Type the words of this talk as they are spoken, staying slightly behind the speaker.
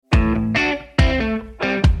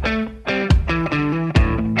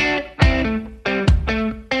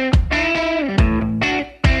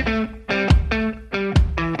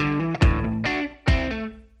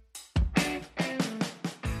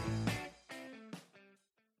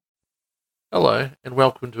Hello, and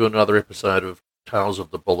welcome to another episode of Tales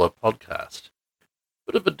of the Buller podcast.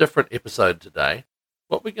 Bit of a different episode today.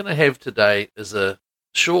 What we're going to have today is a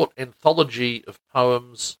short anthology of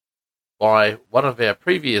poems by one of our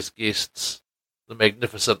previous guests, the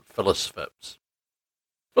magnificent Phyllis Phipps.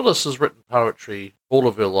 Phyllis has written poetry all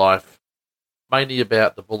of her life, mainly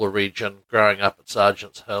about the Buller region, growing up at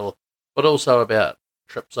Sergeants Hill, but also about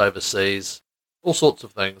trips overseas, all sorts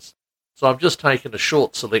of things. So I've just taken a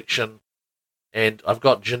short selection, and I've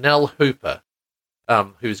got Janelle Hooper,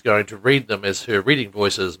 who's going to read them, as her reading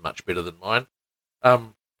voice is much better than mine.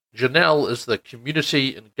 Janelle is the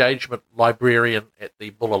Community Engagement Librarian at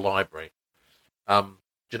the Buller Library.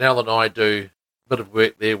 Janelle and I do a bit of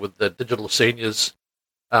work there with the digital seniors,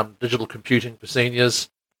 digital computing for seniors,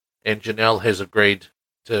 and Janelle has agreed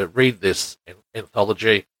to read this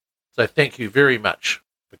anthology. So thank you very much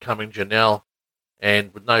for coming, Janelle,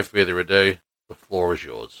 and with no further ado, the floor is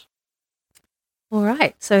yours. All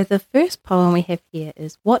right, so the first poem we have here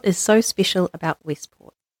is What is so special about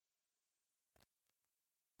Westport?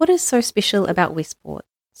 What is so special about Westport?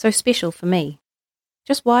 So special for me?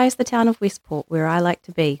 Just why is the town of Westport where I like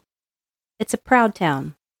to be? It's a proud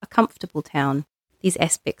town, a comfortable town, these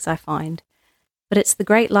aspects I find, but it's the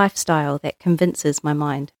great lifestyle that convinces my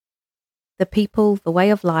mind. The people, the way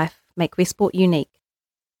of life make Westport unique.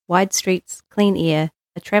 Wide streets, clean air,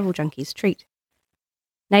 a travel junkie's treat.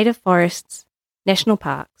 Native forests, national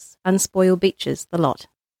parks, unspoiled beaches, the lot.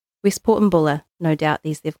 Westport and Buller, no doubt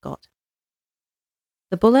these they've got.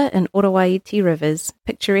 The Buller and Orowaiti rivers,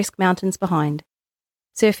 picturesque mountains behind.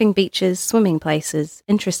 Surfing beaches, swimming places,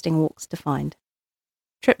 interesting walks to find.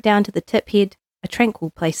 Trip down to the tip head, a tranquil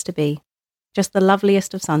place to be. Just the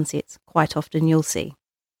loveliest of sunsets, quite often you'll see.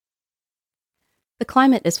 The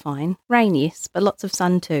climate is fine, rain yes, but lots of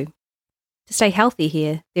sun too. To stay healthy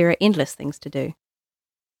here, there are endless things to do.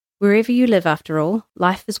 Wherever you live, after all,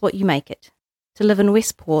 life is what you make it. To live in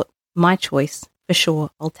Westport, my choice, for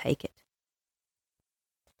sure I'll take it.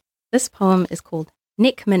 This poem is called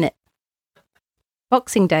Neck Minute.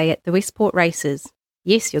 Boxing Day at the Westport races.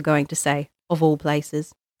 Yes, you're going to say, of all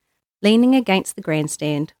places. Leaning against the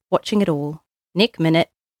grandstand, watching it all. Neck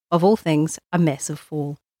Minute, of all things, a massive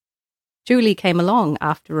fall. Julie came along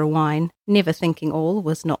after a whine, never thinking all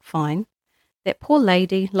was not fine. That poor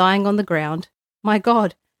lady lying on the ground. My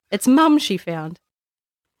God, it's Mum she found.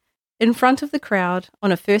 In front of the crowd,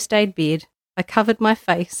 on a first aid bed, I covered my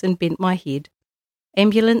face and bent my head.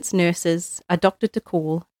 Ambulance, nurses, a doctor to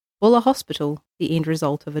call, Buller Hospital, the end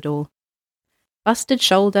result of it all. Busted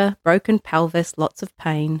shoulder, broken pelvis, lots of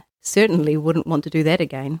pain. Certainly wouldn't want to do that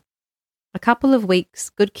again. A couple of weeks,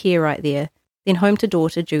 good care right there, then home to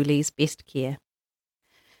daughter Julie's best care.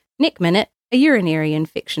 Neck minute, a urinary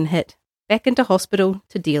infection hit. Back into hospital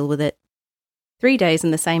to deal with it. 3 days in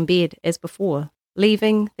the same bed as before,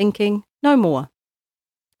 leaving, thinking, no more.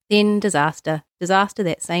 Then disaster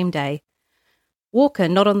that same day. Walker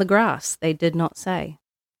not on the grass, they did not say.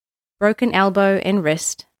 Broken elbow and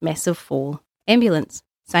wrist, massive fall. Ambulance,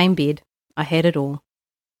 same bed, I had it all.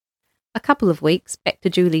 A couple of weeks, back to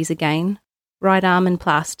Julie's again. Right arm in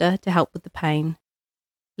plaster to help with the pain.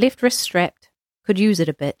 Left wrist strapped, could use it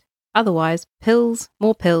a bit. Otherwise, pills,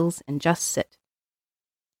 more pills, and just sit.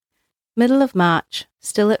 Middle of March,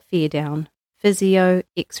 still at Fairdown. Physio,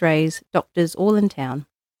 x-rays, doctors all in town.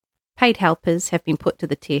 Paid helpers have been put to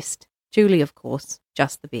the test. Julie, of course,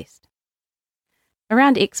 just the best.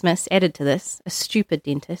 Around Xmas, added to this, a stupid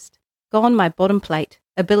dentist. Gone my bottom plate,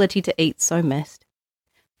 ability to eat so missed.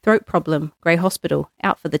 Throat problem, Grey Hospital,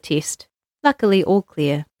 out for the test. Luckily all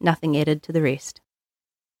clear, nothing added to the rest.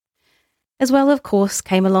 As well, of course,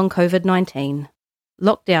 came along COVID-19.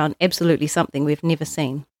 Lockdown, absolutely something we've never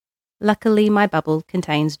seen. Luckily my bubble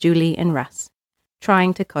contains Julie and Russ,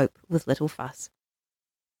 trying to cope with little fuss.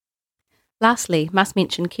 Lastly, must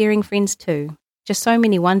mention caring friends too, just so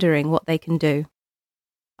many wondering what they can do.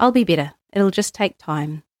 I'll be better, it'll just take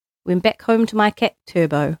time. When back home to my cat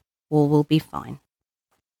Turbo, all will be fine.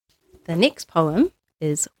 The next poem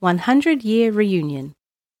is 100-Year Reunion.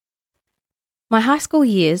 My high school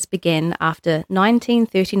years began after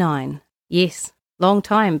 1939. Yes, long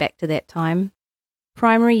time back to that time.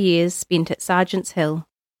 Primary years spent at Sergeants Hill,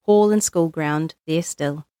 hall and school ground there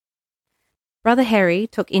still. Brother Harry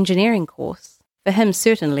took engineering course, for him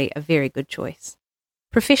certainly a very good choice.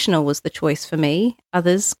 Professional was the choice for me,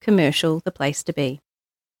 others commercial the place to be.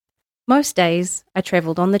 Most days I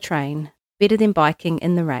travelled on the train, better than biking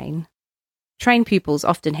in the rain. Train pupils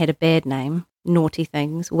often had a bad name, naughty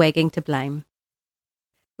things, wagging to blame.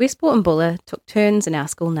 Westport and Buller took turns in our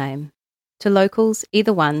school name. To locals,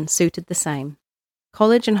 either one suited the same.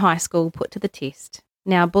 College and high school put to the test.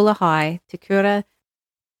 Now Bulla High, Te Kura,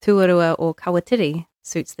 Tuarua or Kawatiri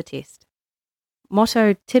suits the test.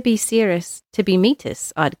 Motto tibi ceris, tibi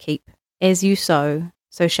metis I'd keep. As you sow,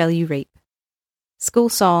 so shall you reap. School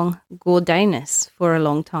song, Gordanus for a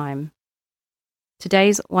long time.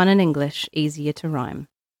 Today's one in English, easier to rhyme.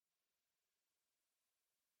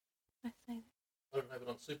 I don't know,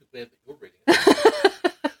 but I'm super glad that you're reading it.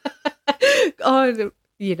 Oh,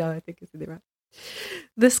 I think I said that right.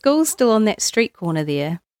 The school's still on that street corner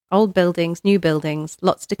there. Old buildings, new buildings,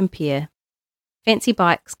 lots to compare. Fancy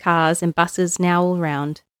bikes, cars and buses now all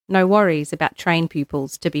round. No worries about train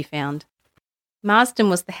pupils to be found. Marsden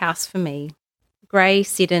was the house for me. Grey,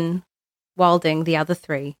 Seddon, Wilding, the other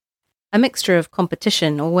three. A mixture of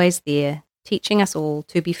competition always there, teaching us all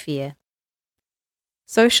to be fair.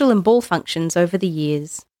 Social and ball functions over the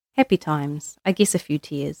years. Happy times, I guess a few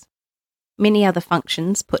tears. Many other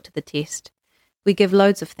functions put to the test. We give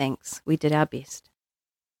loads of thanks, we did our best.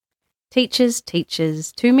 Teachers,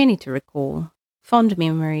 too many to recall. Fond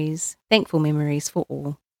memories, thankful memories for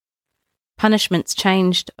all. Punishments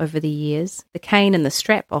changed over the years. The cane and the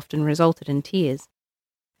strap often resulted in tears.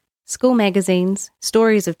 School magazines,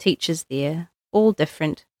 stories of teachers there, all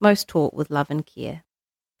different, most taught with love and care.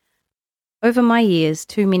 Over my years,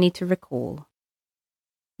 too many to recall.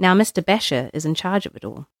 Now Mr. Basher is in charge of it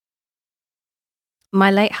all. My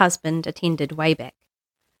late husband attended way back.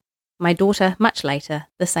 My daughter, much later,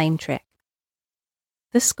 the same track.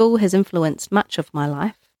 This school has influenced much of my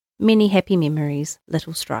life, many happy memories,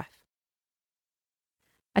 little strife.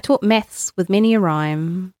 I taught maths with many a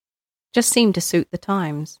rhyme, just seemed to suit the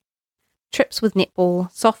times. Trips with netball,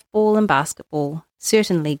 softball and basketball,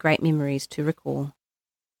 certainly great memories to recall.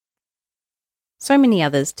 So many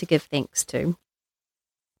others to give thanks to.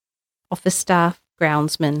 Office staff,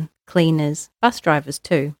 groundsmen, cleaners, bus drivers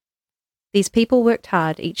too. These people worked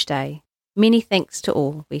hard each day. Many thanks to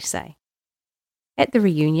all, we say. At the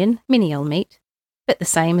reunion, many I'll meet, bit the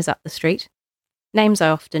same as up the street. Names I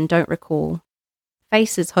often don't recall.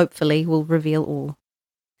 Faces, hopefully, will reveal all.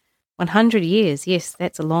 100 years, yes,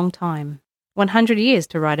 that's a long time. 100 years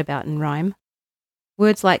to write about in rhyme.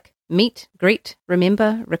 Words like meet, greet,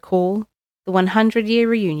 remember, recall. The 100-year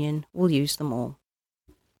reunion will use them all.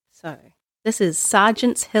 So, this is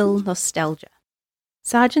Sergeant's Hill Nostalgia.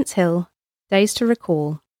 Sergeant's Hill, days to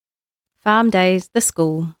recall. Farm days, the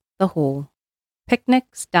school, the hall.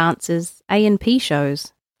 Picnics, dances, A&P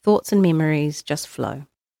shows. Thoughts and memories just flow.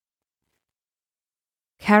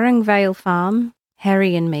 Carringvale Farm,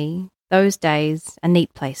 Harry and me, those days, a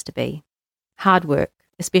neat place to be. Hard work,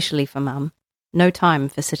 especially for Mum, no time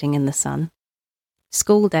for sitting in the sun.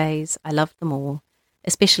 School days, I loved them all,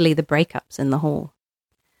 especially the breakups in the hall.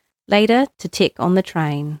 Later, to Tech on the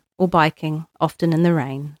train, or biking, often in the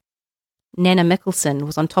rain. Nana Mickelson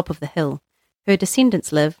was on top of the hill. Her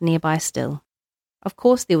descendants live nearby still. Of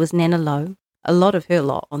course there was Nana Lowe, a lot of her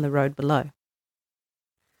lot on the road below.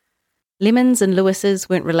 Lemons and Lewises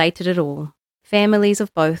weren't related at all. Families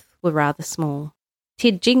of both were rather small.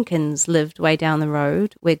 Ted Jenkins lived way down the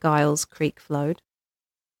road where Giles Creek flowed.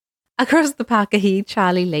 Across the Pākehī,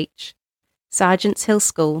 Charlie Leach. Sergeant's Hill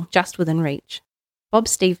School, just within reach. Bob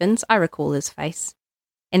Stevens, I recall his face.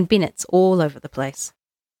 And Bennett's all over the place.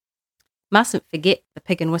 Mustn't forget the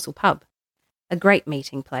Pig and Whistle pub. A great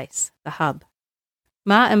meeting place, the hub.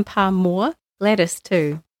 Ma and Pa Moore, Gladys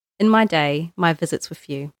too. In my day, my visits were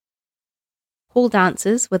few. Hall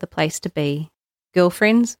dances were the place to be.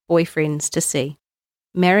 Girlfriends, boyfriends to see.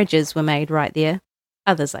 Marriages were made right there.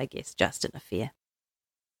 Others, I guess, just in a fair.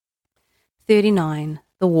 39.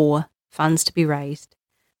 The war. Funds to be raised.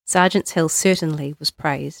 Sergeant's Hill certainly was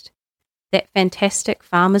praised. That fantastic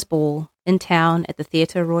farmers' ball in town at the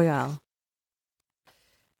Theatre Royal.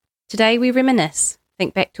 Today we reminisce,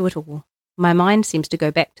 think back to it all. My mind seems to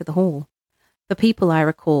go back to the hall. The people I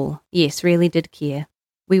recall, yes, really did care.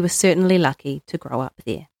 We were certainly lucky to grow up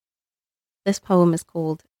there. This poem is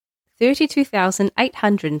called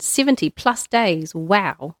 32,870 plus days.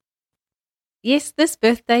 Wow. Yes, this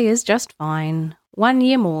birthday is just fine. 1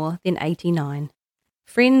 year more than 89.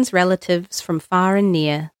 Friends, relatives from far and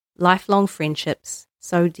near, lifelong friendships,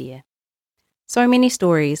 so dear. So many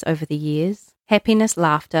stories over the years, happiness,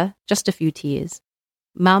 laughter, just a few tears.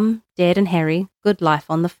 Mum, Dad and Harry, good life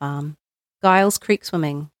on the farm. Giles Creek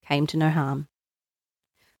swimming, came to no harm.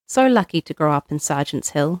 So lucky to grow up in Sergeant's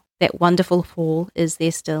Hill. That wonderful hall is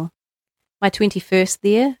there still. My 21st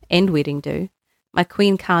there, and wedding do. My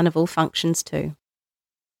Queen Carnival functions too.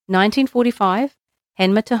 1945,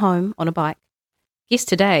 Hanmer to home on a bike. Guess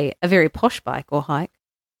today, a very posh bike or hike.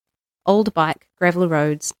 Old bike, gravel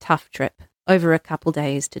roads, tough trip. Over a couple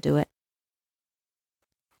days to do it.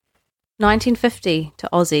 1950 to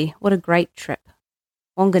Aussie, what a great trip.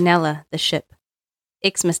 Wanganella, the ship.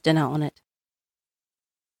 Xmas dinner on it.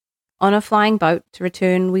 On a flying boat to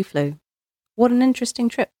return we flew. What an interesting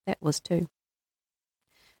trip that was too.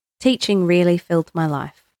 Teaching really filled my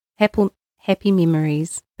life. Happy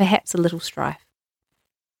memories, perhaps a little strife.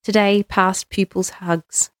 Today, past pupils'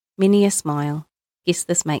 hugs, many a smile. Guess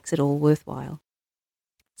this makes it all worthwhile.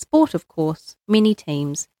 Sport, of course, many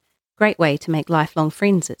teams. Great way to make lifelong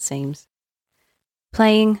friends, it seems.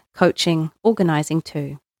 Playing, coaching, organising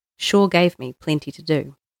too. Sure gave me plenty to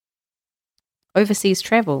do. Overseas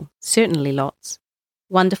travel, certainly lots.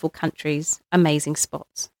 Wonderful countries, amazing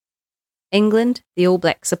spots. England, the All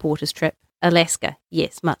Black supporters trip. Alaska,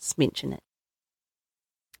 yes, must mention it.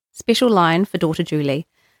 Special line for daughter Julie.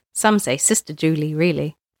 Some say sister Julie,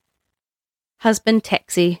 really. Husband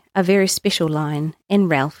Taxi, a very special line. And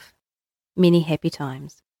Ralph, many happy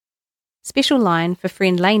times. Special line for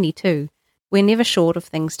friend Lainey too. We're never short of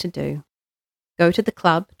things to do. Go to the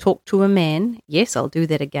club, talk to a man. Yes, I'll do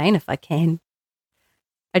that again if I can.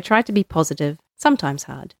 I try to be positive, sometimes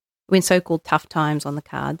hard, when so-called tough times on the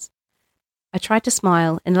cards. I try to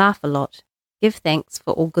smile and laugh a lot, give thanks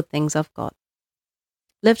for all good things I've got.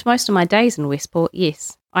 Lived most of my days in Westport,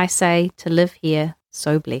 yes. I say, to live here,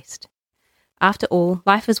 so blessed. After all,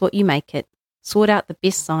 life is what you make it. Sort out the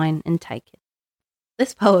best sign and take it.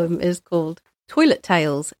 This poem is called Toilet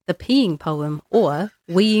Tales, the Peeing Poem, or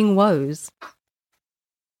Weeing Woes.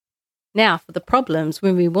 Now for the problems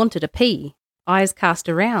when we wanted a pee. Eyes cast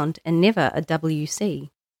around and never a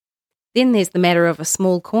WC. Then there's the matter of a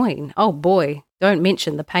small coin. Oh boy, don't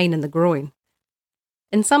mention the pain in the groin.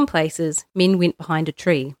 In some places, men went behind a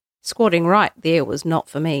tree. Squatting right there was not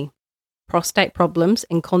for me. Prostate problems,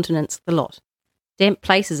 incontinence, the lot. Damp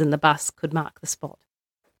places in the bus could mark the spot.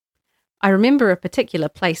 I remember a particular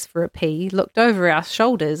place for a pee, looked over our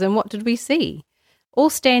shoulders, and what did we see?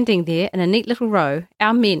 All standing there in a neat little row,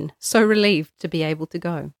 our men, so relieved to be able to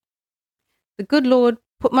go. The good Lord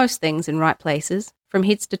put most things in right places, from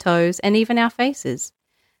heads to toes, and even our faces.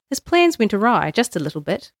 His plans went awry just a little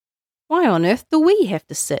bit. Why on earth do we have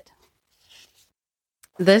to sit?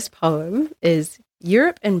 This poem is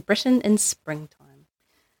Europe and Britain in Springtime.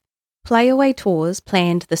 Playaway Tours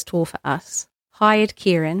planned this tour for us, hired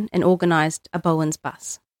Kieran and organised a Bowen's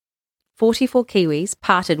bus. 44 Kiwis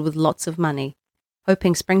parted with lots of money,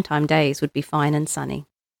 hoping springtime days would be fine and sunny.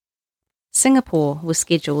 Singapore was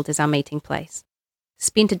scheduled as our meeting place.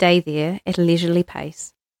 Spent a day there at a leisurely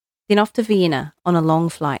pace. Then off to Vienna on a long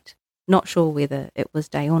flight, not sure whether it was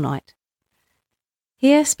day or night.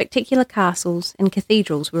 Here spectacular castles and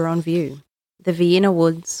cathedrals were on view. The Vienna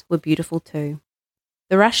woods were beautiful too.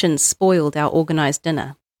 The Russians spoiled our organised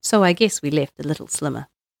dinner, so I guess we left a little slimmer.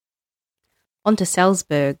 On to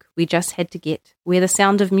Salzburg we just had to get, where the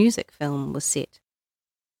Sound of Music film was set.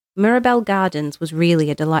 Mirabelle Gardens was really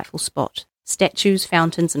a delightful spot. Statues,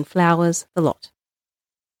 fountains and flowers, the lot.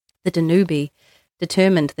 The Danube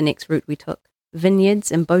determined the next route we took.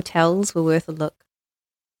 Vineyards and botels were worth a look.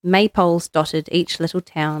 Maypoles dotted each little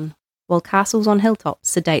town, while castles on hilltops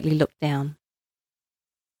sedately looked down.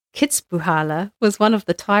 Kitzbühel was one of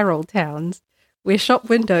the Tyrol towns, where shop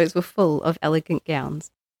windows were full of elegant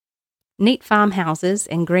gowns. Neat farmhouses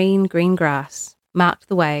and green grass marked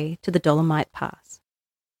the way to the Dolomite Pass.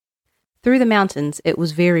 Through the mountains it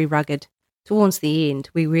was very rugged. Towards the end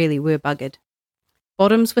we really were buggered.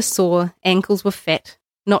 Bottoms were sore, ankles were fat,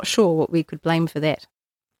 not sure what we could blame for that.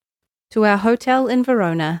 To our hotel in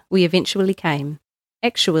Verona we eventually came.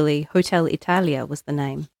 Actually, Hotel Italia was the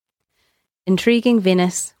name. Intriguing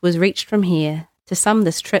Venice was reached from here. To some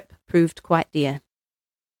this trip proved quite dear.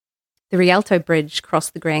 The Rialto Bridge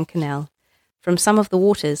crossed the Grand Canal. From some of the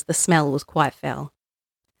waters the smell was quite foul.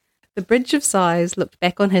 The Bridge of Sighs looked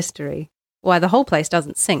back on history. Why the whole place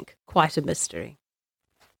doesn't sink, quite a mystery.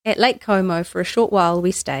 At Lake Como for a short while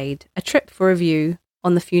we stayed. A trip for a view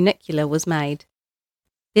on the funicular was made.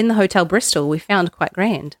 Then the Hotel Bristol we found quite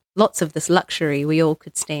grand. Lots of this luxury we all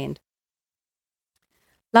could stand.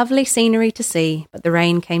 Lovely scenery to see, but the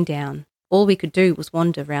rain came down. All we could do was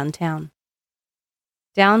wander round town.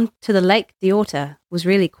 Down to the Lake d'Orta was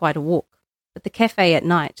really quite a walk, but the cafe at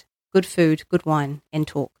night, good food, good wine, and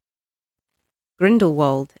talk.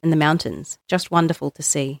 Grindelwald in the mountains, just wonderful to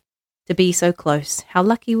see. To be so close, how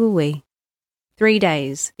lucky were we? 3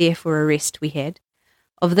 days there for a rest we had.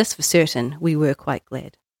 Of this for certain we were quite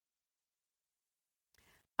glad.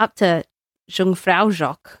 Up to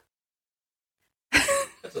Jungfraujoch.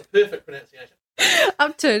 That's a perfect pronunciation.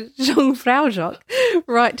 Up to Jungfraujoch,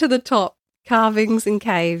 right to the top, carvings and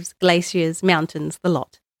caves, glaciers, mountains, the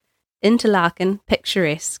lot. Interlaken,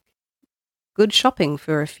 picturesque, good shopping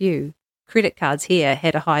for a few. Credit cards here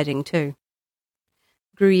had a hiding too.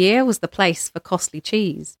 Gruyere was the place for costly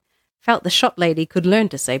cheese. Felt the shop lady could learn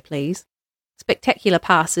to say please. Spectacular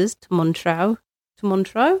passes to Montreux. To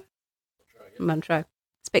Montreux? Montreux.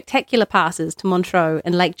 Spectacular passes to Montreux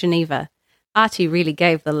and Lake Geneva. Artie really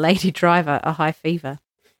gave the lady driver a high fever.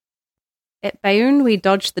 At Bayonne we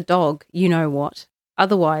dodged the dog, you know what.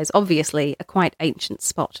 Otherwise, obviously, a quite ancient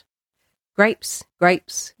spot. Grapes,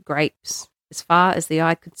 grapes, grapes, as far as the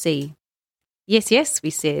eye could see. Yes, yes,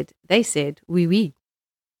 we said. They said, oui, oui.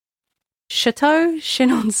 Chateau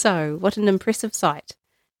Chenonceau, what an impressive sight.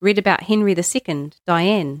 Read about Henry II,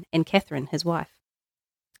 Diane, and Catherine, his wife.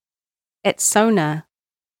 At Sona,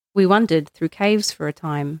 we wandered through caves for a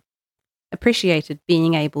time, appreciated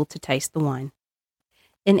being able to taste the wine.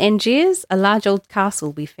 In Angers, a large old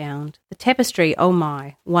castle we found. The tapestry, oh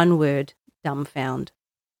my, one word, dumbfound.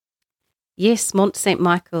 Yes, Mont St.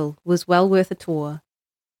 Michael was well worth a tour.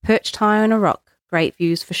 Perched high on a rock, great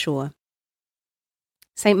views for sure.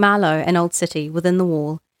 St. Malo, an old city within the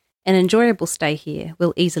wall, an enjoyable stay here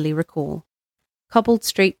we'll easily recall. Cobbled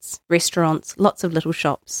streets, restaurants, lots of little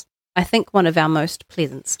shops. I think one of our most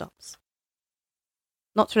pleasant stops.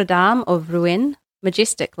 Notre Dame of Rouen,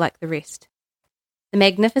 majestic like the rest. The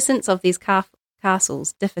magnificence of these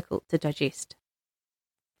castles difficult to digest.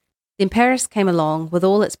 Then Paris came along with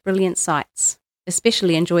all its brilliant sights,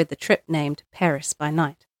 especially enjoyed the trip named Paris by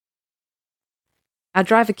Night. Our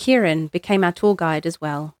driver Kieran became our tour guide as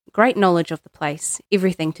well, great knowledge of the place,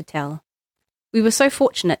 everything to tell. We were so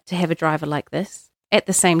fortunate to have a driver like this. At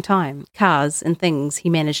the same time, cars and things he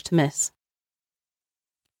managed to miss.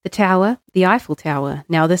 The tower, the Eiffel Tower,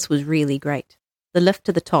 now this was really great. The lift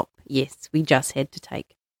to the top, yes, we just had to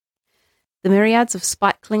take. The myriads of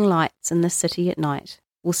sparkling lights in this city at night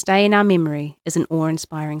will stay in our memory as an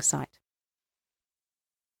awe-inspiring sight.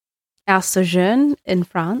 Our sojourn in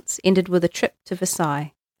France ended with a trip to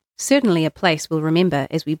Versailles, certainly a place we'll remember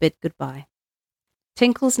as we bid goodbye.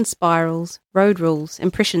 Tinkles and spirals, road rules,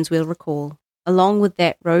 impressions we'll recall. Along with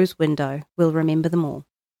that rose window, we'll remember them all.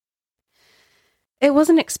 It was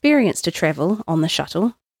an experience to travel on the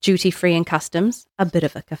shuttle, duty-free and customs, a bit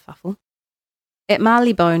of a kerfuffle. At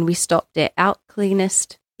Marylebone we stopped at our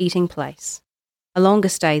cleanest eating place. A longer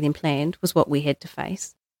stay than planned was what we had to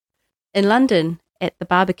face. In London, at the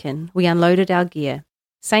Barbican, we unloaded our gear.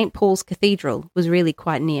 St. Paul's Cathedral was really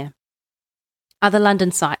quite near. Other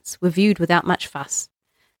London sights were viewed without much fuss,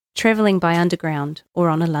 travelling by underground or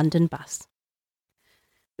on a London bus.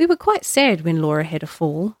 We were quite sad when Laura had a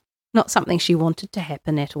fall, not something she wanted to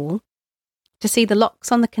happen at all. To see the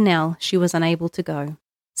locks on the canal she was unable to go,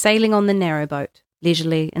 sailing on the narrowboat,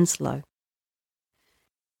 leisurely and slow.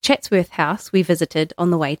 Chatsworth House we visited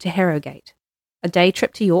on the way to Harrogate. A day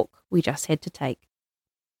trip to York we just had to take.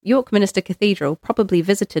 York Minster Cathedral probably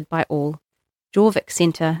visited by all. Jorvik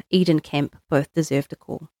Centre, Eden Camp both deserved a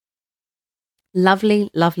call. Lovely,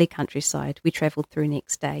 lovely countryside we travelled through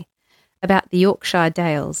next day. About the Yorkshire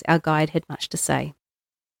Dales our guide had much to say.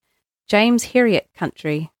 James Herriot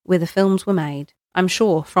country, where the films were made. I'm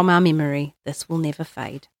sure, from our memory, this will never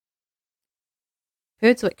fade.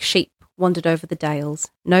 Herdswick sheep wandered over the dales.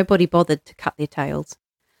 Nobody bothered to cut their tails.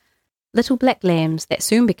 Little black lambs that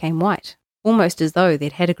soon became white, almost as though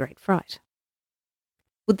they'd had a great fright.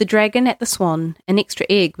 With the dragon at the Swan, an extra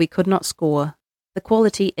egg we could not score. The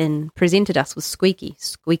Quality Inn presented us with squeaky,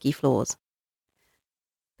 squeaky floors.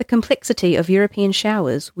 The complexity of European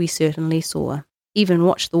showers we certainly saw. Even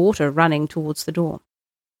watched the water running towards the door.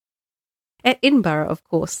 At Edinburgh, of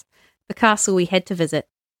course, the castle we had to visit.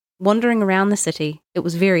 Wandering around the city, it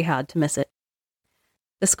was very hard to miss it.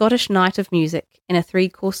 The Scottish night of music and a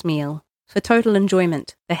 3-course meal. For total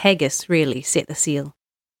enjoyment, the haggis really set the seal.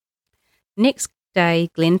 Next day,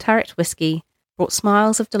 Glenturret whisky brought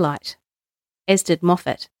smiles of delight, as did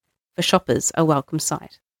Moffat, for shoppers a welcome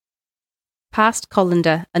sight. Past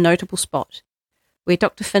Colander, a notable spot, where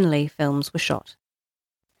Dr. Finlay films were shot.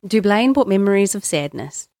 Dublin brought memories of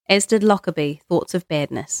sadness, as did Lockerbie thoughts of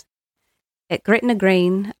badness. At Gretna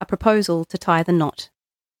Green, a proposal to tie the knot.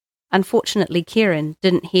 Unfortunately, Kieran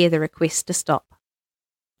didn't hear the request to stop.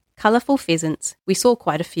 Colourful pheasants, we saw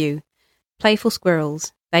quite a few. Playful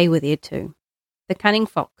squirrels, they were there too. The cunning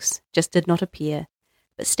fox just did not appear,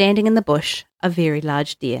 but standing in the bush, a very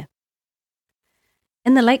large deer.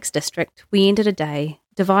 In the Lakes District, we ended a day,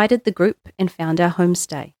 divided the group and found our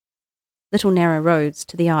homestay. Little narrow roads,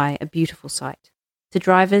 to the eye a beautiful sight. To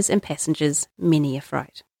drivers and passengers, many a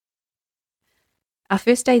fright. Our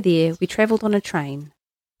first day there, we travelled on a train,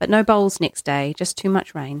 but no bowls next day, just too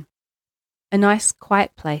much rain. A nice,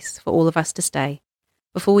 quiet place for all of us to stay,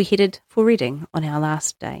 before we headed for Reading on our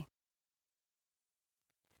last day.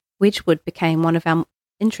 Wedgwood became one of our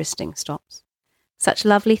interesting stops. Such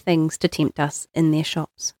lovely things to tempt us in their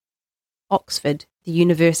shops. Oxford, the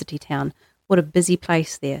university town, what a busy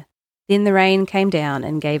place there. Then the rain came down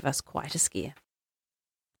and gave us quite a scare.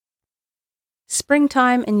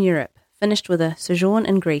 Springtime in Europe finished with a sojourn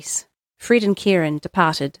in Greece. Fred and Kieran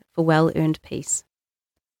departed for well-earned peace.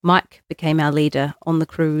 Mike became our leader on the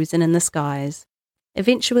cruise and in the skies.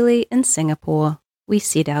 Eventually, in Singapore, we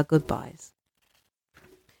said our goodbyes.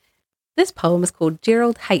 This poem is called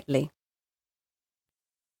Gerald Hately.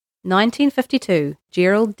 1952,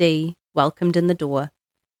 Gerald D. welcomed in the door.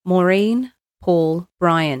 Maureen, Paul,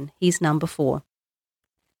 Brian, he's number 4.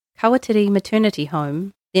 Kawatiri maternity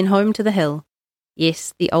home, then home to the hill.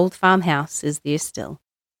 Yes, the old farmhouse is there still.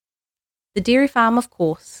 The dairy farm, of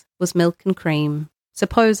course, was milk and cream.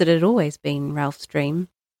 Suppose it had always been Ralph's dream.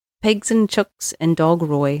 Pigs and chooks and dog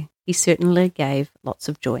Roy, he certainly gave lots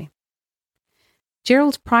of joy.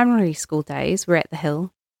 Gerald's primary school days were at the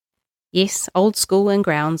hill. Yes, old school and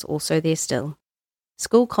grounds also there still.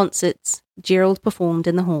 School concerts, Gerald performed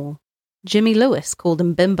in the hall. Jimmy Lewis called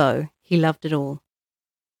him Bimbo, he loved it all.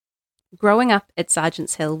 Growing up at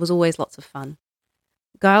Sergeant's Hill was always lots of fun.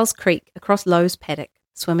 Giles Creek across Lowe's paddock,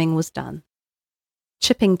 swimming was done.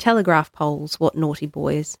 Chipping telegraph poles, what naughty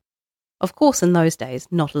boys. Of course, in those days,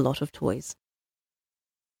 not a lot of toys.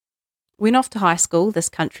 Went off to high school, this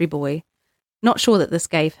country boy. Not sure that this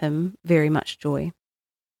gave him very much joy.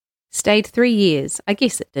 Stayed 3 years, I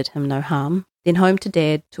guess it did him no harm. Then home to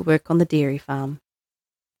Dad to work on the dairy farm.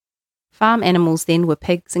 Farm animals then were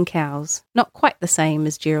pigs and cows, not quite the same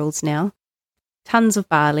as Gerald's now. Tons of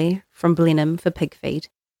barley from Blenheim for pig feed.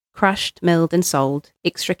 Crushed, milled and sold,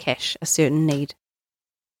 extra cash a certain need.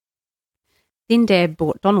 Then Dad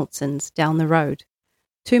bought Donaldson's down the road.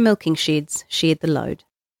 2 milking sheds shared the load.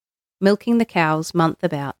 Milking the cows month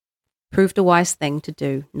about proved a wise thing to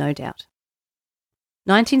do, no doubt.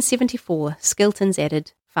 1974, Skilton's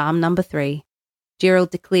added, farm number 3.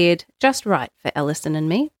 Gerald declared, just right for Ellison and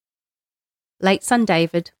me. Late son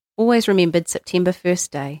David always remembered September 1st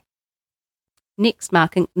day. Next,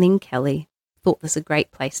 Mark and then Kelly thought this a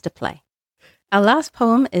great place to play. Our last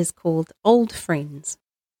poem is called Old Friends.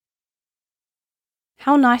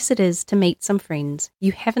 How nice it is to meet some friends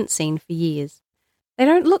you haven't seen for years. They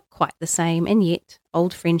don't look quite the same, and yet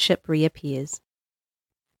old friendship reappears.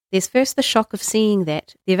 There's first the shock of seeing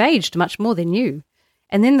that they've aged much more than you,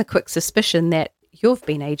 and then the quick suspicion that you've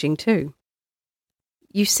been aging too.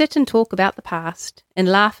 You sit and talk about the past and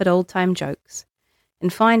laugh at old-time jokes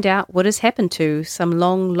and find out what has happened to some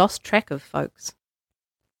long lost track of folks.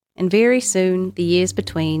 And very soon the years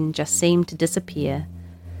between just seem to disappear,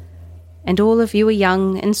 and all of you are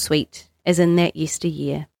young and sweet as in that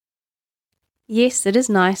yesteryear. Yes, it is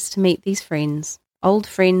nice to meet these friends, old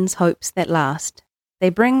friends' hopes that last. They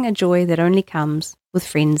bring a joy that only comes with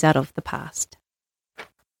friends out of the past.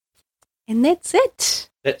 And that's it.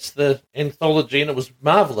 That's the anthology, and it was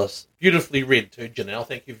marvellous. Beautifully read too, Janelle.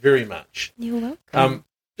 Thank you very much. You're welcome.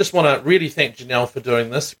 Just want to really thank Janelle for doing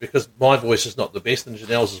this, because my voice is not the best, and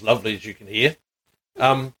Janelle's as lovely as you can hear.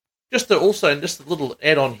 Just a little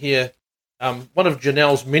add-on here, one of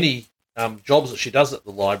Janelle's many jobs that she does at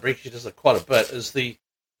the library, she does it quite a bit, is the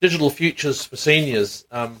Digital Futures for Seniors.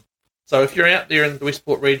 So if you're out there in the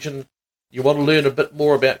Westport region, you want to learn a bit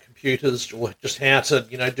more about computers or just how to,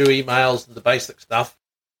 do emails and the basic stuff,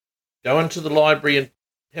 go into the library and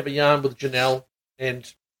have a yarn with Janelle,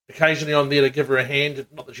 and occasionally I'm there to give her a hand,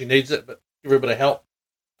 not that she needs it, but give her a bit of help.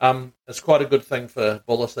 It's quite a good thing for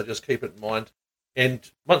Bulla, so just keep it in mind.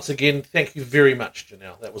 And once again, thank you very much,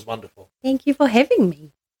 Janelle. That was wonderful. Thank you for having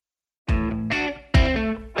me.